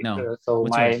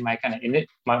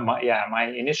 My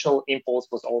initial impulse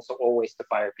was also always to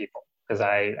fire people because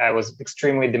I was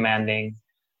extremely demanding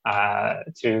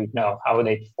to know how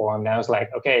they performed. And I was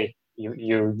like, okay,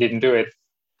 you didn't do it.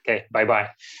 Okay, bye-bye.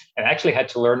 And I actually had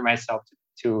to learn myself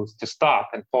to stop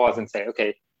and pause and say,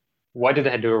 okay, what did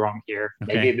I do wrong here?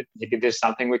 Okay. Maybe there's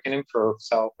something we can improve.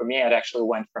 So for me, it actually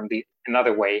went from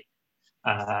another way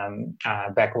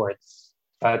backwards.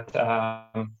 But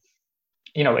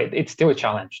it's still a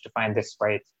challenge to find this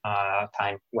right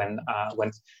time when.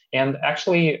 And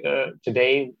actually,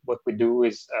 today what we do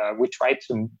is we try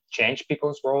to change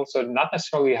people's roles. So not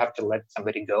necessarily you have to let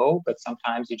somebody go, but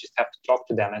sometimes you just have to talk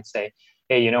to them and say,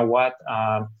 hey, you know what?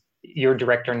 You're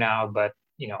director now, but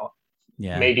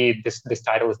maybe this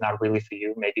title is not really for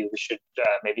you. Maybe you should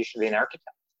be an architect.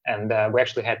 And we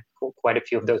actually had quite a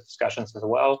few of those discussions as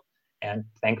well. And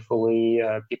thankfully,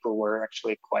 people were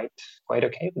actually quite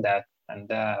okay with that. And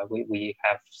we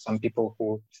have some people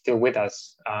who are still with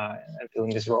us filling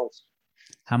these roles.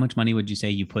 How much money would you say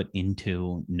you put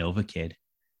into NovaKid?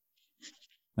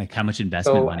 Like how much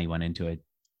investment money went into it?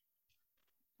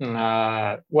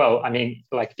 Well, I mean,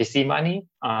 like VC money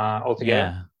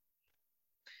altogether.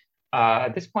 Yeah.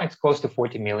 At this point, it's close to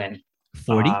 40 million.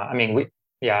 40? I mean, we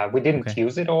didn't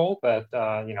use it all, but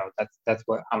that's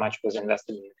how much was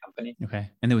invested in the company. Okay.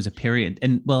 And there was a period,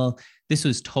 and well, this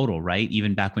was total, right?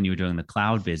 Even back when you were doing the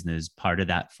cloud business, part of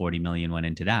that 40 million went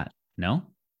into that. No?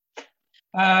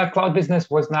 Cloud business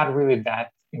was not really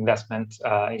that investment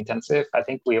intensive. I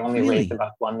think we only raised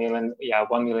about $1 million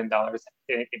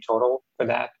in total for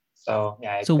that. So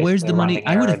yeah. So where's the money?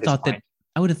 I would have thought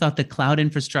the cloud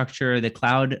infrastructure, the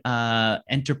cloud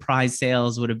enterprise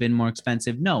sales would have been more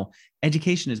expensive. No,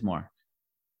 education is more.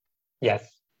 Yes,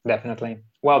 definitely.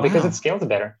 Well, because it scales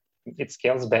better. It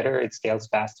scales better. It scales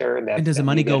faster. And does the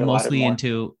money go mostly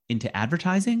into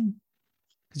advertising?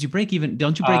 Because you break even.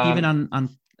 Don't you break even on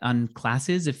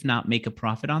classes, if not make a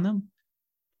profit on them?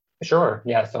 Sure.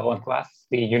 Yeah. So on class,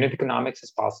 the unit economics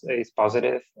is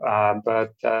positive,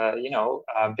 but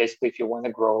basically, if you want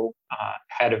to grow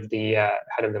ahead of the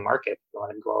market, you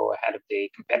want to grow ahead of the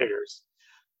competitors,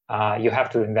 you have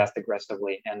to invest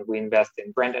aggressively. And we invest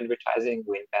in brand advertising.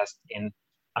 We invest in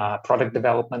product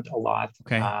development a lot,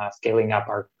 scaling up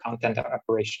our content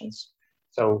operations.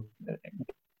 So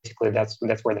basically, that's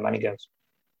where the money goes.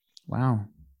 Wow.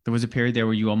 There was a period there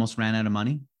where you almost ran out of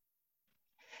money.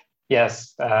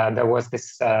 Yes, there was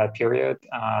this period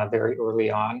very early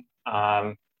on.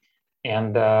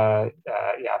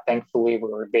 Thankfully, we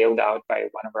were bailed out by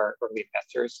one of our early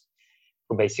investors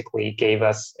who basically gave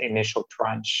us initial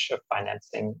tranche of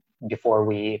financing before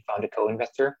we found a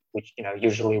co-investor, which,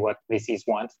 usually what VCs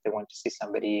want. They want to see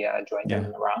somebody join them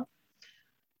in the round.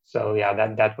 So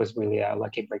yeah, that was really a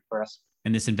lucky break for us.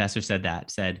 And this investor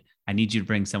said, I need you to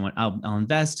bring someone, I'll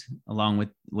invest along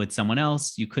with someone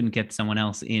else. You couldn't get someone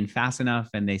else in fast enough.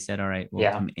 And they said, all right,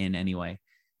 we'll come in anyway.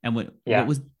 And what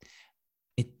was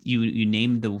it? You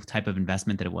named the type of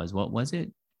investment that it was. What was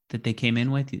it that they came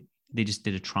in with? They just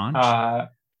did a tranche?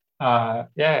 What I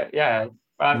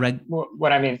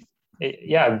mean,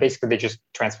 basically they just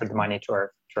transferred the money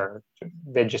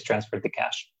they just transferred the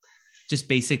cash. Just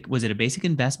basic, was it a basic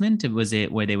investment? Was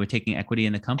it where they were taking equity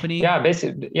in the company? Yeah,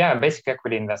 basic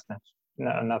equity investment.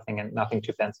 No, nothing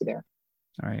too fancy there.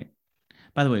 All right.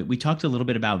 By the way, we talked a little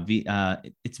bit about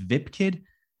it's VipKid. Do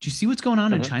you see what's going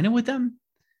on in China with them?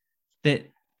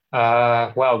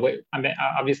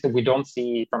 Obviously we don't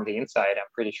see from the inside. I'm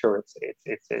pretty sure it's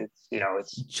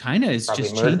China is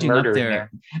just changing up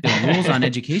their rules on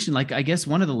education. Like, I guess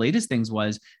one of the latest things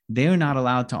was they're not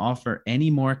allowed to offer any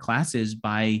more classes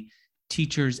by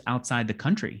teachers outside the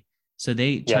country. So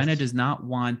China Yes. does not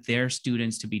want their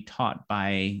students to be taught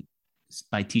by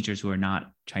teachers who are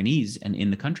not Chinese and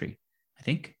in the country, I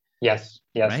think. Yes.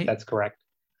 Right? That's correct.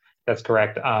 That's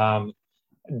correct.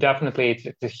 Definitely, it's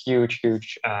a huge,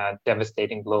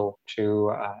 devastating blow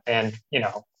to, and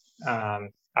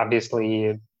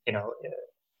obviously,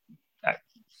 I,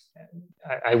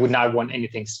 I would not want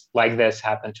anything like this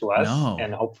happen to us, No.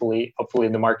 and hopefully,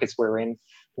 the markets we're in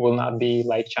will not be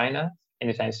like China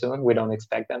anytime soon. We don't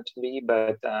expect them to be,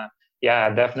 but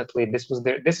yeah, definitely, this is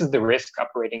the risk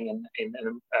operating in a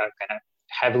kind of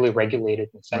heavily regulated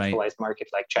and centralized market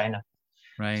like China.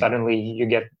 Right. Suddenly you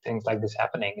get things like this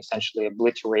happening, essentially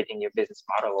obliterating your business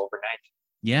model overnight.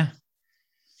 Yeah.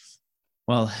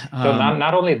 Well, so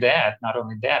not only that,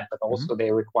 but also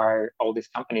they require all these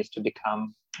companies to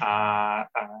become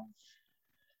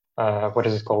what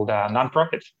is it called,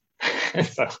 non-profit.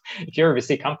 So if you're a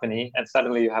VC company and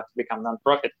suddenly you have to become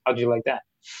non-profit, how do you like that?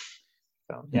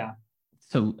 So yeah.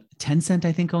 So Tencent,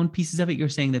 I think, owned pieces of it. You're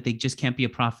saying that they just can't be a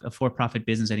for-profit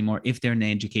business anymore if they're in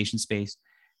the education space.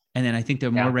 And then I think there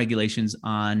are more regulations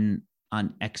on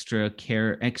extra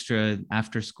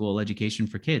after school education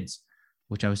for kids,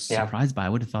 which I was surprised by. I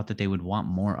would have thought that they would want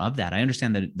more of that. I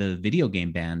understand that the video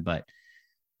game ban, but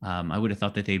I would have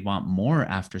thought that they'd want more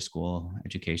after school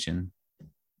education.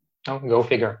 Oh, go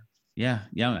figure. Yeah,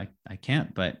 I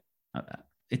can't, but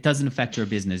it doesn't affect your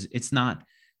business. It's not.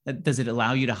 Does it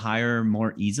allow you to hire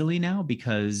more easily now?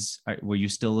 Because were you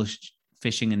still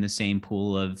fishing in the same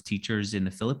pool of teachers in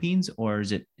the Philippines, or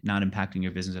is it not impacting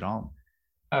your business at all?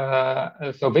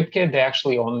 So VipKid, they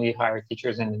actually only hire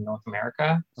teachers in North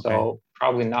America. Okay. So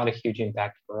probably not a huge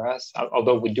impact for us,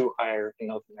 although we do hire in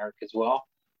North America as well.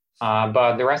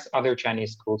 But there are other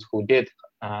Chinese schools who did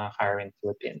hire in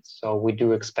Philippines. So we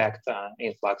do expect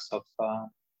influx of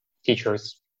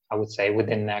teachers, I would say,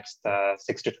 within the next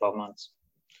 6 to 12 months.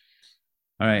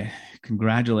 All right.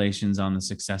 Congratulations on the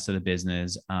success of the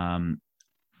business.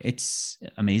 It's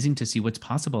amazing to see what's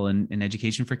possible in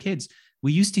education for kids.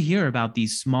 We used to hear about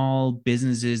these small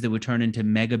businesses that would turn into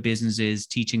mega businesses,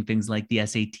 teaching things like the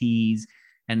SATs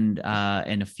and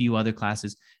a few other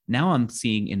classes. Now I'm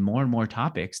seeing in more and more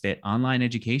topics that online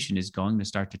education is going to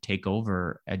start to take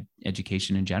over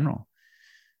education in general.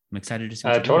 I'm excited to see.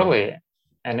 Totally.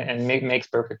 And makes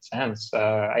perfect sense.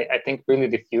 I think really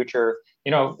the future,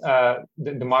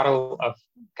 the model of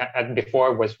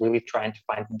before was really trying to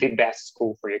find the best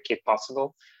school for your kid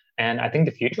possible. And I think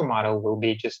the future model will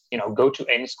be just, go to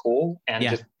any school and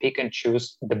just pick and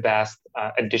choose the best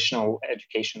additional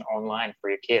education online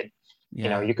for your kid.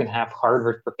 Yeah. You can have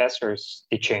Harvard professors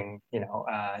teaching your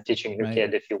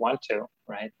kid if you want to,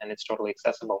 right? And it's totally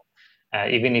accessible.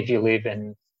 Even if you live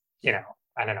in,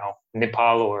 I don't know,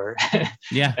 Nepal or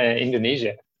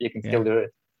Indonesia, you can still do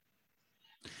it.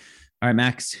 All right,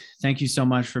 Max, thank you so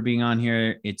much for being on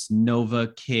here. It's Nova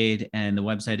Kid, and the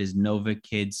website is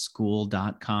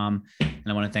novakidschool.com. And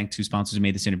I want to thank two sponsors who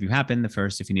made this interview happen. The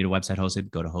first, if you need a website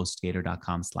hosted, go to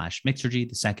hostgator.com/Mixergy.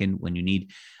 The second, when you need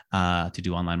to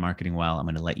do online marketing well, I'm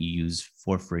going to let you use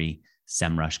for free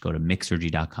SEMrush. Go to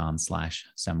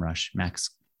mixergy.com/SEMrush.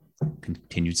 Max,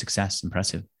 continued success.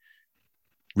 Impressive.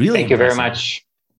 Really Thank you very much.